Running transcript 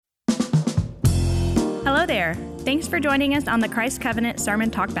Hello there. Thanks for joining us on the Christ Covenant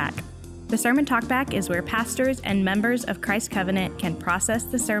Sermon Talkback. The Sermon Talkback is where pastors and members of Christ Covenant can process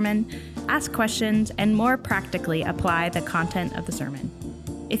the sermon, ask questions, and more practically apply the content of the sermon.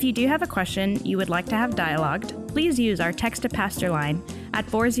 If you do have a question you would like to have dialogued, please use our Text to Pastor line at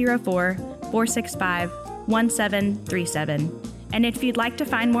 404-465-1737. And if you'd like to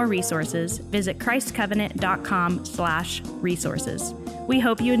find more resources, visit christcovenant.com/resources. We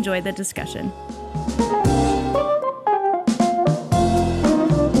hope you enjoy the discussion.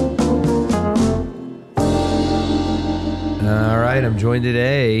 All right, I'm joined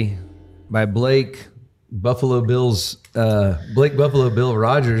today by Blake Buffalo Bill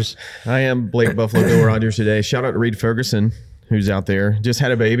Rogers. I am Blake Buffalo Bill Rogers today. Shout out to Reed Ferguson, who's out there. Just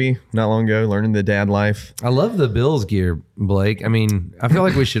had a baby not long ago, learning the dad life. I love the Bills gear, Blake. I mean, I feel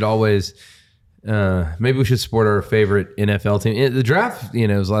like we should always, maybe we should support our favorite NFL team. The draft,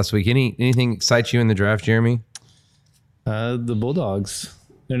 was last week. Anything excite you in the draft, Jeremy? The Bulldogs.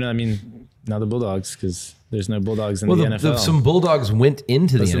 Not the Bulldogs, because there's no Bulldogs in the NFL. Some Bulldogs went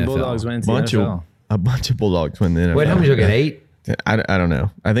into the NFL. Some Bulldogs went into the NFL. A bunch of Bulldogs went in the NFL. Wait, how many you get? 8? I don't know.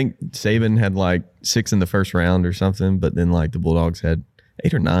 I think Saban had like 6 in the first round or something, but then like the Bulldogs had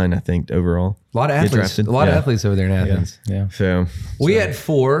 8 or 9, I think, overall. A lot of athletes. A lot of athletes over there in Athens. Yeah. So we had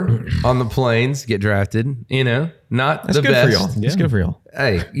 4 on the Plains get drafted. Not that's the good best. for y'all. That's good for y'all.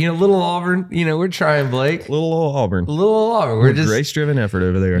 Hey, little Auburn. We're trying, Blake. Little old Auburn. We're just race-driven effort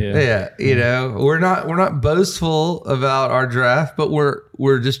over there. Yeah. We're not boastful about our draft, but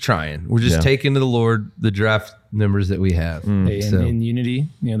we're just trying. We're just taking to the Lord the draft numbers that we have. In unity,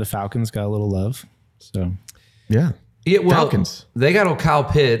 the Falcons got a little love. So yeah. Falcons. They got old Kyle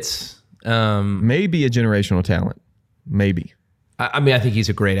Pitts. Maybe a generational talent. Maybe. I think he's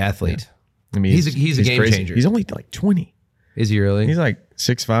a great athlete. Yeah. He's a game crazy. changer. He's only like 20. Is he really? He's like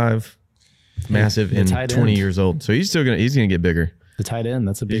 6'5", massive, and 20 years old. So he's gonna get bigger. The tight end,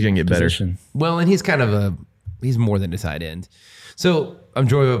 that's a big position. Better. Well, and he's he's more than a tight end. So I'm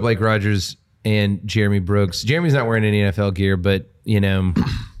joined by Blake Rogers and Jeremy Brooks. Jeremy's not wearing any NFL gear, but kind of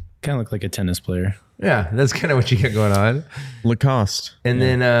look like a tennis player. Yeah, that's kind of what you got going on. Lacoste. And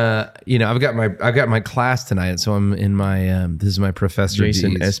then I've got my class tonight, so I'm in my this is my Professor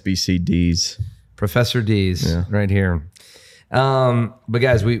Jason D's. SBC D's. Professor D's right here. But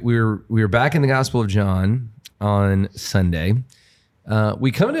guys, we were back in the Gospel of John on Sunday.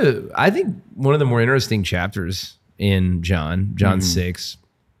 We come to, I think, one of the more interesting chapters in John 6.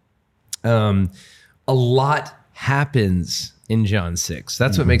 A lot happens in John 6.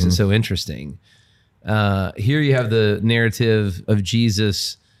 That's what makes it so interesting. Here you have the narrative of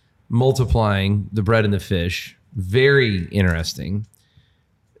Jesus multiplying the bread and the fish. Very interesting.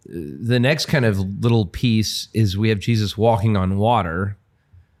 The next kind of little piece is we have Jesus walking on water.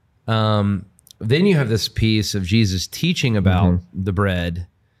 Then you have this piece of Jesus teaching about the bread.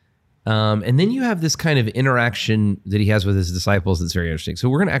 And then you have this kind of interaction that he has with his disciples that's very interesting. So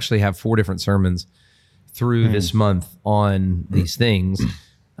we're going to actually have 4 different sermons through this month on these things.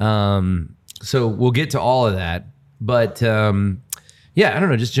 So we'll get to all of that. But I don't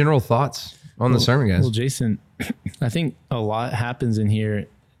know, just general thoughts on the sermon, guys. Well, Jason, I think a lot happens in here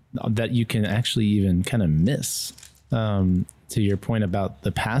that you can actually even kind of miss. To your point about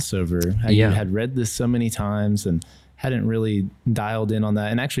the Passover, how you had read this so many times and hadn't really dialed in on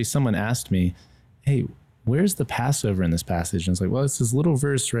that. And actually someone asked me, hey, where's the Passover in this passage? And it's like, well, it's this little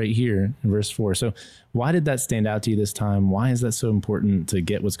verse right here in verse 4. So why did that stand out to you this time? Why is that so important to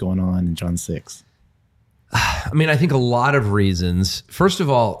get what's going on in John 6? I think a lot of reasons. First of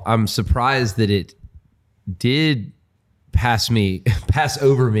all, I'm surprised that it did pass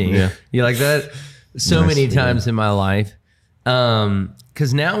over me. Yeah. You like that? So many times in my life.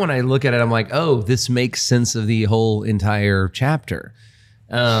 Because now when I look at it, I'm like, oh, this makes sense of the whole entire chapter.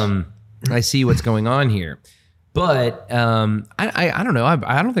 I see what's going on here. But I don't know.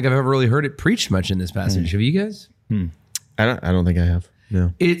 I don't think I've ever really heard it preached much in this passage. Have you guys? I don't think I have.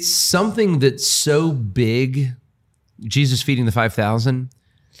 No. It's something that's so big, Jesus feeding the 5,000,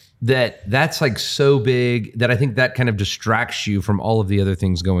 that's like so big that I think that kind of distracts you from all of the other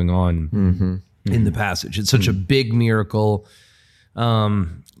things going on in the passage. It's such a big miracle.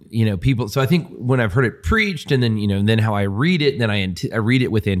 People. So I think when I've heard it preached, and then then how I read it, then I read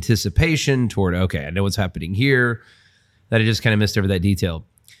it with anticipation toward, okay, I know what's happening here, that I just kind of missed over that detail.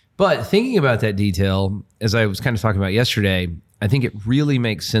 But thinking about that detail, as I was kind of talking about yesterday, I think it really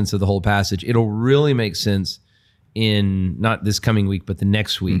makes sense of the whole passage. It'll really make sense in not this coming week, but the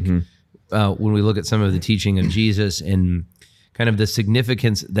next week, when we look at some of the teaching of Jesus and kind of the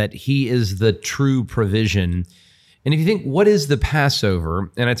significance that he is the true provision And if you think, what is the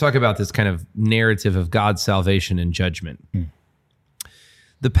Passover? And I talk about this kind of narrative of God's salvation and judgment.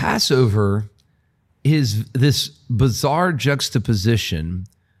 The Passover is this bizarre juxtaposition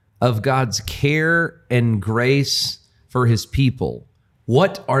of God's care and grace for his people.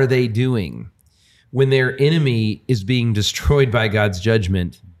 What are they doing? When their enemy is being destroyed by God's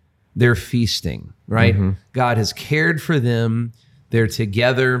judgment, they're feasting, right? God has cared for them. They're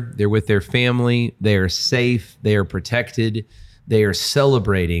together. They're with their family. They are safe. They are protected. They are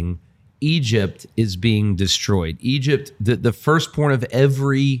celebrating. Egypt is being destroyed. Egypt, the firstborn of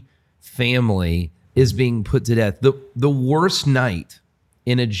every family, is being put to death. The worst night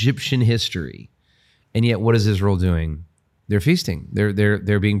in Egyptian history. And yet, what is Israel doing? They're feasting.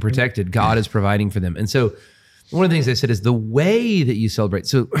 They're being protected. God is providing for them. And so one of the things I said is the way that you celebrate.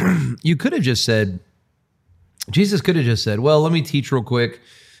 So you could have just said, Jesus could have just said, well, let me teach real quick,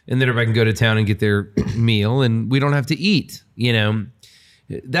 and then everybody can go to town and get their meal, and we don't have to eat. You know,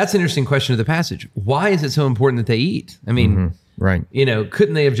 that's an interesting question of the passage. Why is it so important that they eat? I mean, right. You know,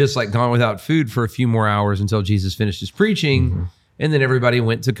 couldn't they have just like gone without food for a few more hours until Jesus finished his preaching, and then everybody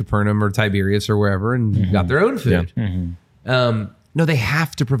went to Capernaum or Tiberias or wherever and got their own food? No, they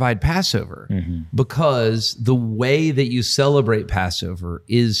have to provide Passover because the way that you celebrate Passover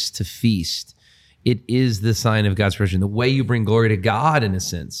is to feast. It is the sign of God's provision. The way you bring glory to God, in a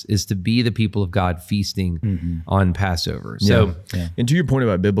sense, is to be the people of God feasting on Passover. So, and to your point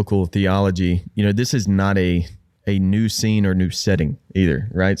about biblical theology, you know, this is not a new scene or new setting either,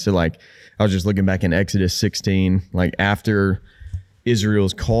 right? So like, I was just looking back in Exodus 16, like after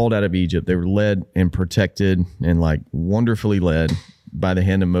Israel's called out of Egypt, they were led and protected and like wonderfully led by the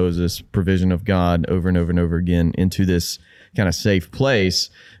hand of Moses, provision of God over and over and over again into this kind of safe place.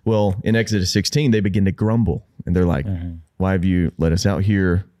 Well, in Exodus 16, they begin to grumble and they're like, why have you let us out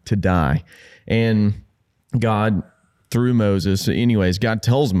here to die? And God, through Moses, anyways, God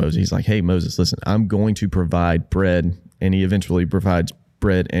tells Moses, he's like, hey, Moses, listen, I'm going to provide bread. And he eventually provides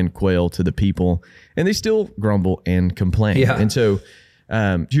bread and quail to the people, and they still grumble and complain. Yeah. And so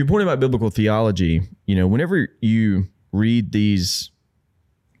to your point about biblical theology, you know, whenever you read these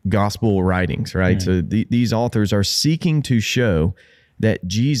gospel writings, right? So these authors are seeking to show that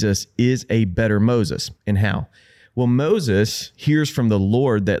Jesus is a better Moses. And how? Well, Moses hears from the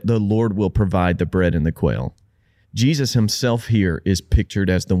Lord that the Lord will provide the bread and the quail. Jesus himself here is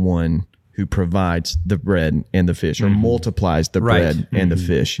pictured as the one who provides the bread and the fish, or multiplies the bread and the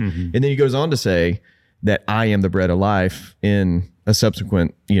fish. And then he goes on to say that I am the bread of life in a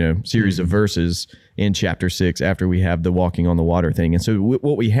subsequent, you know, series of verses in chapter 6 after we have the walking on the water thing. And so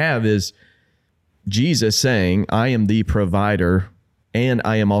what we have is Jesus saying, I am the provider and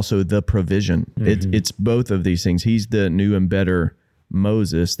I am also the provision. It's both of these things. He's the new and better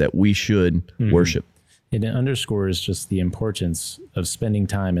Moses that we should worship. And it underscores just the importance of spending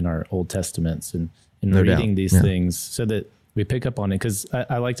time in our Old Testaments and No reading doubt. these things so that we pick up on it. Because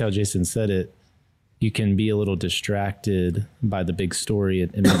I liked how Jason said it. You can be a little distracted by the big story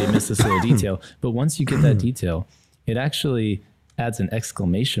and maybe miss this little detail. But once you get that detail, it actually adds an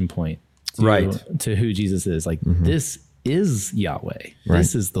exclamation point to who Jesus is. Like, this is Yahweh.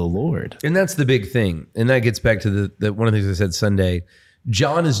 This is the Lord. And that's the big thing. And that gets back to the one of the things I said Sunday.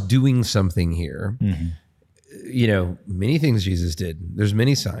 John is doing something here. You know, many things Jesus did. There's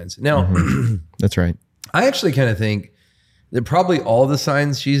many signs. Now, that's right. I actually kind of think that probably all the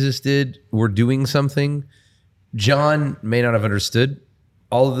signs Jesus did were doing something. John may not have understood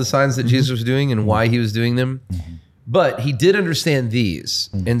all of the signs that Jesus was doing and why he was doing them, but he did understand these.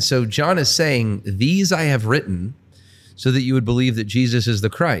 And so John is saying, these I have written so that you would believe that Jesus is the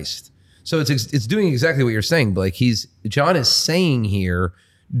Christ. So it's doing exactly what you're saying, Blake. John is saying here,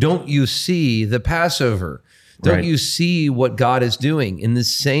 don't you see the Passover? Don't you see what God is doing? In the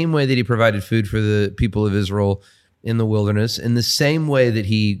same way that he provided food for the people of Israel in the wilderness, in the same way that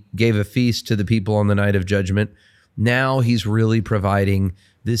he gave a feast to the people on the night of judgment, now he's really providing,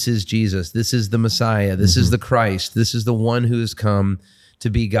 this is Jesus, this is the Messiah, this is the Christ, this is the one who has come to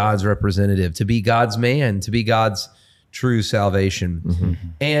be God's representative, to be God's man, to be God's true salvation.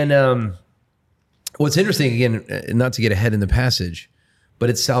 And what's interesting, again, not to get ahead in the passage, but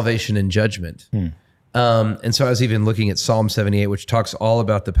it's salvation and judgment. And so I was even looking at Psalm 78, which talks all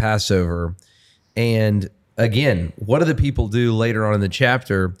about the Passover. And again, what do the people do later on in the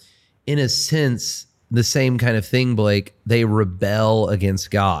chapter? In a sense, the same kind of thing, Blake. They rebel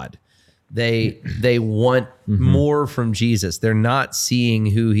against God. They want more from Jesus. They're not seeing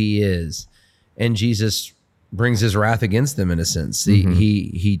who he is. And Jesus brings his wrath against them in a sense.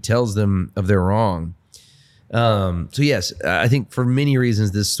 He tells them of their wrong. So yes, I think for many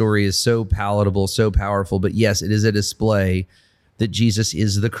reasons this story is so palatable, so powerful. But yes, it is a display that Jesus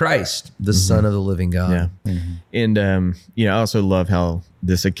is the Christ, the Son of the living God. Yeah. And I also love how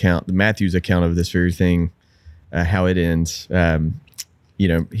this account, Matthew's account of this very thing, how it ends.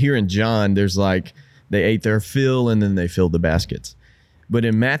 Here in John, there's like they ate their fill and then they filled the baskets. But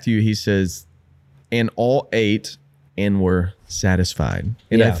in Matthew, he says, and all ate and were satisfied.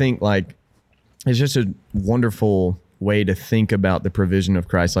 And I think like it's just a wonderful way to think about the provision of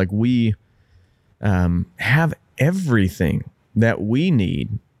Christ. Like we have everything that we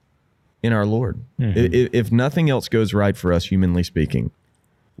need in our Lord. If nothing else goes right for us, humanly speaking,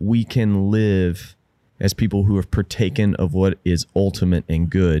 we can live as people who have partaken of what is ultimate and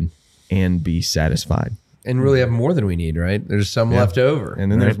good and be satisfied. And really have more than we need, right? There's some left over.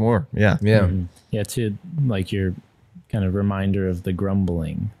 And then there's more. Yeah. Yeah. Yeah. To like your kind of reminder of the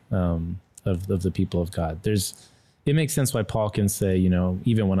grumbling of the people of God. It makes sense why Paul can say,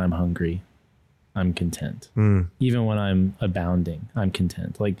 even when I'm hungry, I'm content. Even when I'm abounding, I'm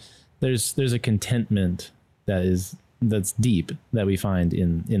content. Like there's a contentment that's deep that we find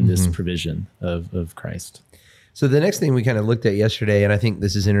in this provision of Christ. So the next thing we kind of looked at yesterday, and I think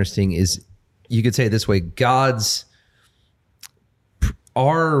this is interesting, is you could say it this way: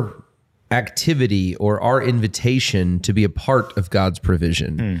 our activity or our invitation to be a part of God's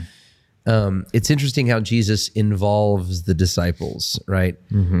provision. It's interesting how Jesus involves the disciples, right?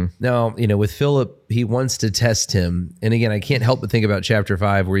 Now, with Philip, he wants to test him. And again, I can't help but think about chapter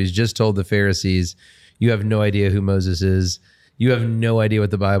 5, where he's just told the Pharisees, you have no idea who Moses is. You have no idea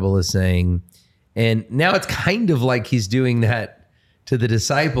what the Bible is saying. And now it's kind of like he's doing that to the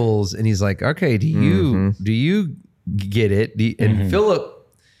disciples. And he's like, okay, do you get it? And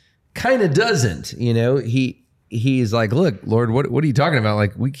Philip kind of doesn't, he's like, look, Lord, what are you talking about?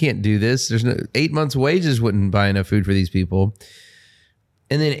 Like, we can't do this. There's 8 months' wages wouldn't buy enough food for these people.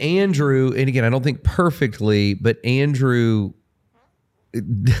 And then Andrew, and again, I don't think perfectly, but Andrew,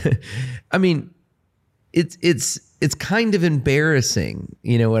 I mean, it's kind of embarrassing,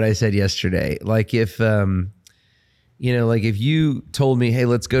 what I said yesterday. Like if you told me, hey,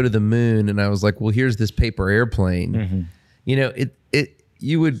 let's go to the moon, and I was like, well, here's this paper airplane,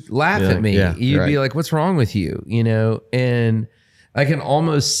 you would laugh at me. Yeah, You'd be like, what's wrong with you? And I can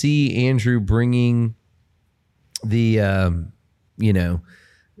almost see Andrew bringing the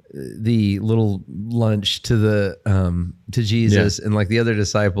little lunch to Jesus, and like the other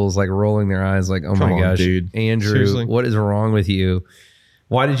disciples, like rolling their eyes like, oh my gosh, dude. Andrew, Seriously? what is wrong with you?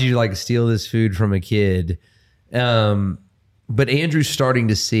 Why did you like steal this food from a kid? But Andrew's starting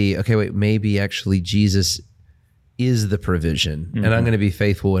to see, okay, wait, maybe actually Jesus is the provision, and I'm going to be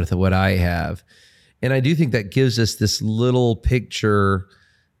faithful with what I have. And I do think that gives us this little picture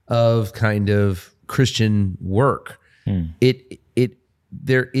of kind of Christian work.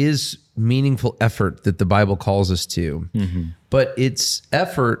 There is meaningful effort that the Bible calls us to, but it's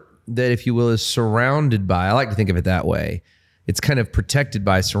effort that, if you will, is surrounded by, I like to think of it that way. It's kind of protected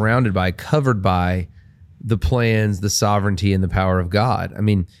by, surrounded by, covered by the plans, the sovereignty, and the power of God. I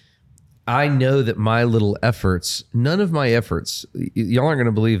mean, I know that my little efforts, none of my efforts, y'all aren't going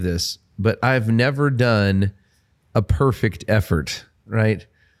to believe this, but I've never done a perfect effort, right?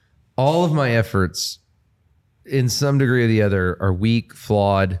 All of my efforts, in some degree or the other, are weak,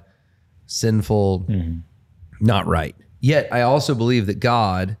 flawed, sinful, not right. Yet I also believe that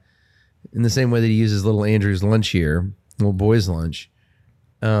God, in the same way that he uses little Andrew's lunch here, little boy's lunch,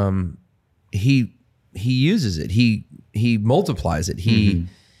 he uses it. He multiplies it. He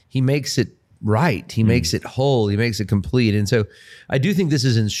makes it right. He makes it whole. He makes it complete. And so I do think this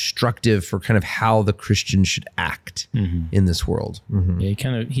is instructive for kind of how the Christian should act in this world.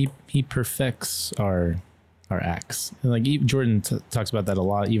 Yeah, he perfects our acts. And like Jordan talks about that a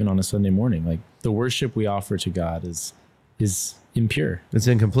lot, even on a Sunday morning. Like the worship we offer to God is impure. It's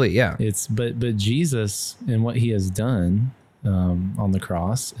incomplete. Yeah. But Jesus and what he has done on the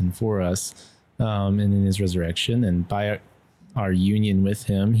cross and for us, and in his resurrection, and by our union with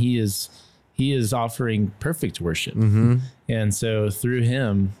him, he is offering perfect worship. And so through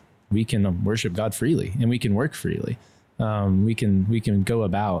him, we can worship God freely, and we can work freely. We can go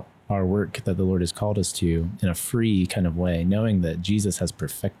about our work that the Lord has called us to in a free kind of way, knowing that Jesus has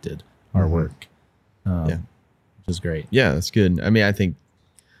perfected our work, which is great. Yeah, that's good. I mean, I think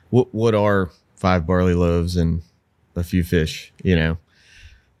what are 5 barley loaves and a few fish?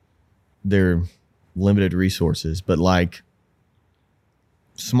 They're limited resources, but like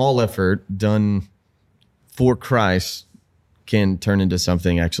small effort done for Christ can turn into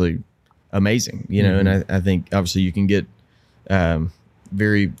something actually amazing, And I think obviously you can get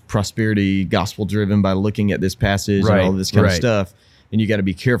very prosperity gospel driven by looking at this passage and all this kind of stuff. And you got to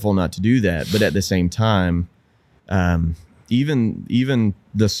be careful not to do that. But at the same time, even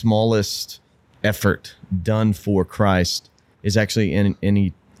the smallest effort done for Christ is actually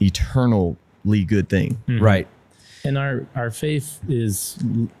an eternally good thing. Mm-hmm. Right. And our faith is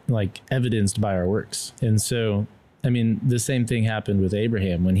like evidenced by our works. And so, I mean, the same thing happened with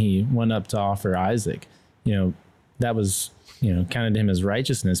Abraham when he went up to offer Isaac. That was, counted to him as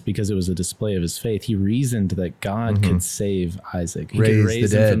righteousness because it was a display of his faith. He reasoned that God could save Isaac. He could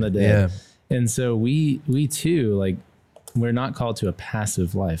raise him from the dead. Yeah. And so we too, like, we're not called to a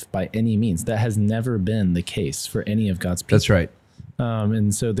passive life by any means. That has never been the case for any of God's people. That's right.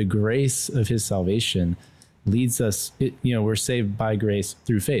 And so the grace of his salvation leads us, we're saved by grace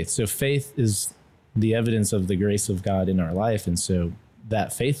through faith. So faith is the evidence of the grace of God in our life. And so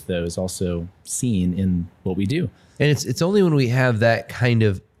that faith, though, is also seen in what we do. And it's only when we have that kind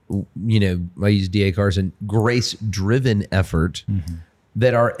of, I use D.A. Carson, grace-driven effort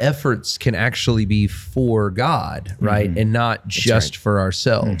that our efforts can actually be for God, right? And not just for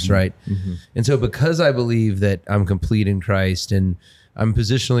ourselves, right? And so because I believe that I'm complete in Christ and I'm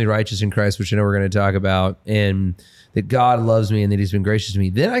positionally righteous in Christ, which I know we're going to talk about, and that God loves me and that he's been gracious to me,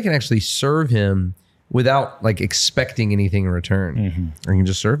 then I can actually serve him without like expecting anything in return. I can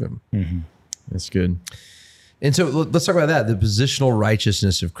just serve him. That's good. And so let's talk about that, the positional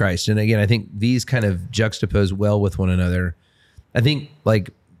righteousness of Christ. And again, I think these kind of juxtapose well with one another. I think like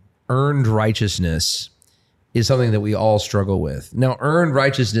earned righteousness is something that we all struggle with. Now, earned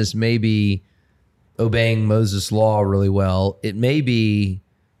righteousness may be obeying Moses' law really well. It may be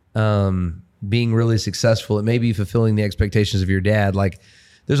being really successful. It may be fulfilling the expectations of your dad. Like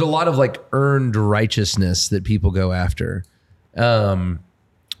there's a lot of like earned righteousness that people go after.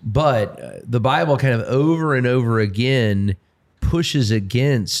 But the Bible kind of over and over again pushes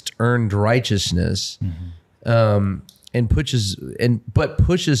against earned righteousness, and pushes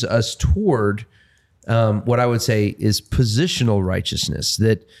us toward what I would say is positional righteousness.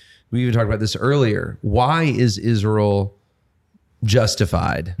 That we even talked about this earlier. Why is Israel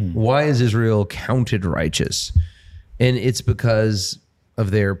justified? Why is Israel counted righteous? And it's because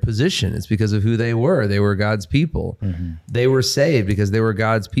of their position. It's because of who they were. They were God's people. They were saved because they were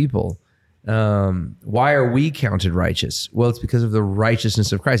God's people. Why are we counted righteous? Well, it's because of the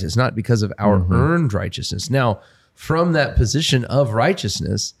righteousness of Christ. It's not because of our earned righteousness. Now, from that position of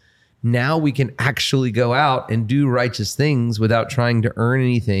righteousness, now we can actually go out and do righteous things without trying to earn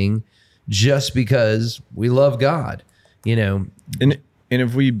anything, just because we love God, And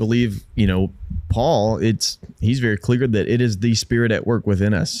if we believe, Paul, he's very clear that it is the Spirit at work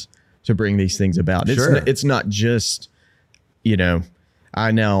within us to bring these things about. It's not just,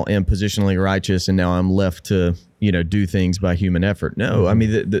 I now am positionally righteous and now I'm left to, do things by human effort. No, I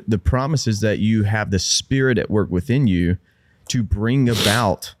mean, the promise is that you have the Spirit at work within you to bring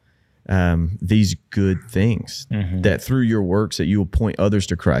about these good things, that through your works that you will point others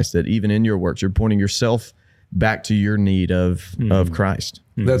to Christ, that even in your works, you're pointing yourself back to your need of Christ.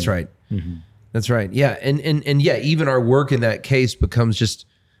 That's right. That's right. Yeah. And yeah, even our work in that case becomes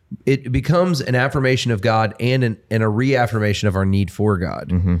an affirmation of God and a reaffirmation of our need for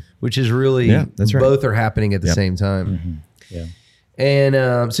God, which is really, that's right. Both are happening at the same time. Yeah.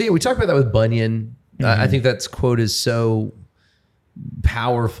 And we talked about that with Bunyan. I think that quote is so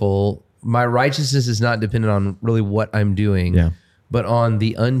powerful. My righteousness is not dependent on really what I'm doing, but on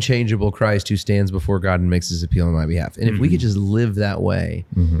the unchangeable Christ who stands before God and makes his appeal on my behalf. And if we could just live that way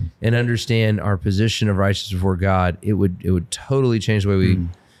and understand our position of righteousness before God, it would totally change the way we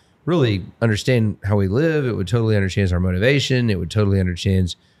really understand how we live. It would totally understand our motivation. It would totally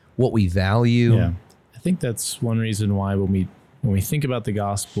understand what we value. Yeah. I think that's one reason why when we think about the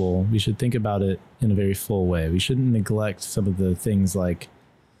gospel, we should think about it in a very full way. We shouldn't neglect some of the things like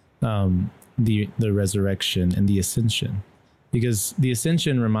the resurrection and the ascension, because the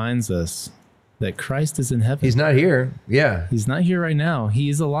ascension reminds us that Christ is in heaven. He's not here. Yeah. He's not here right now. He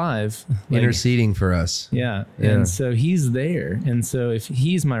is alive. Interceding for us. Yeah. And so he's there. And so if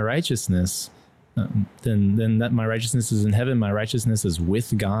he's my righteousness, then that my righteousness is in heaven. My righteousness is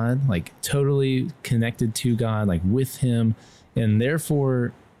with God, like totally connected to God, like with him. And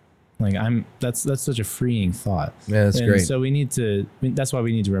therefore, like that's such a freeing thought. Yeah, that's great. So that's why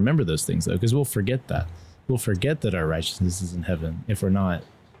we need to remember those things though, because we'll forget that. We'll forget that our righteousness is in heaven if we're not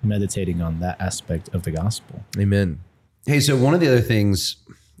meditating on that aspect of the gospel. Amen. Hey, so one of the other things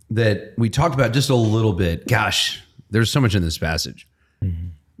that we talked about just a little bit, gosh, there's so much in this passage,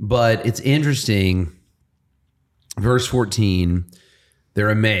 but it's interesting. Verse 14,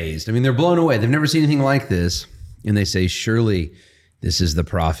 they're amazed. I mean, they're blown away. They've never seen anything like this. And they say, surely This is the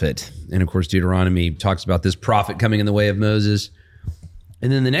prophet. And of course, Deuteronomy talks about this prophet coming in the way of Moses.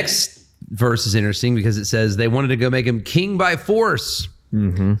 And then the next verse is interesting because it says they wanted to go make him king by force.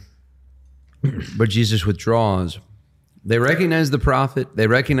 Mm-hmm. But Jesus withdraws. They recognize the prophet, they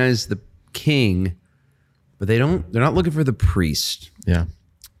recognize the king, but they're not looking for the priest. Yeah.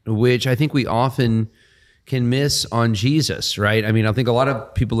 Which I think we often can miss on Jesus, right? I mean, I think a lot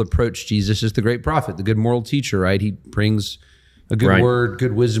of people approach Jesus as the great prophet, the good moral teacher, right? He brings a good word,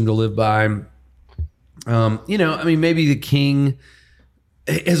 good wisdom to live by. Maybe the king,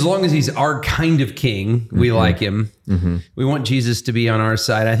 as long as he's our kind of king, we like him. Mm-hmm. We want Jesus to be on our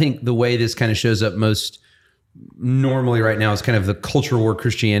side. I think the way this kind of shows up most normally right now is kind of the cultural war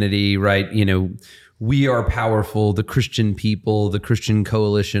Christianity, right? We are powerful, the Christian people, the Christian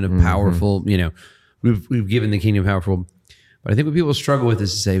coalition of powerful, we've given the kingdom powerful. But I think what people struggle with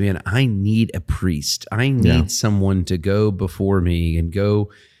is to say, man, I need a priest. I need someone to go before me and go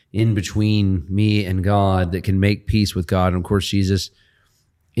in between me and God that can make peace with God. And of course, Jesus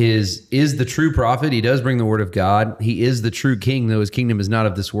is the true prophet. He does bring the word of God. He is the true king, though his kingdom is not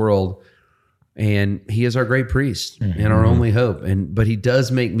of this world. And he is our great priest and our only hope. But he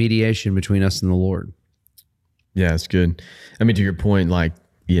does make mediation between us and the Lord. Yeah, it's good. I mean, to your point,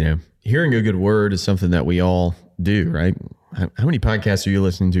 hearing a good word is something that we all do, right? How many podcasts are you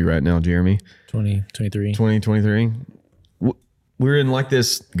listening to right now, Jeremy? 23. We're in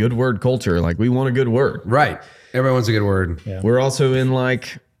this good word culture. We want a good word. Right. Everyone wants a good word. Yeah. We're also in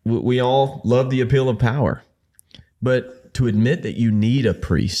we all love the appeal of power. But to admit that you need a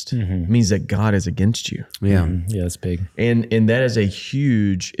priest means that God is against you. Yeah. Yeah, that's big. And that is a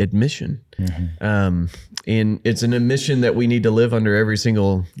huge admission. And it's an admission that we need to live under every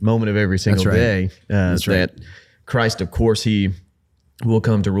single moment of every single day. That's right. That Christ, of course, he will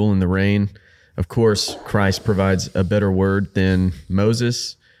come to rule in the reign. Of course, Christ provides a better word than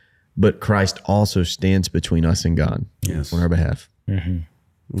Moses, but Christ also stands between us and God on our behalf.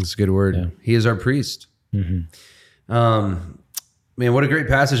 That's a good word. Yeah. He is our priest. Man, what a great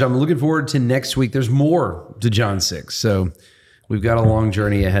passage. I'm looking forward to next week. There's more to John 6. So we've got a long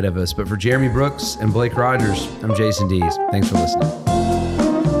journey ahead of us. But for Jeremy Brooks and Blake Rogers, I'm Jason Dees. Thanks for listening.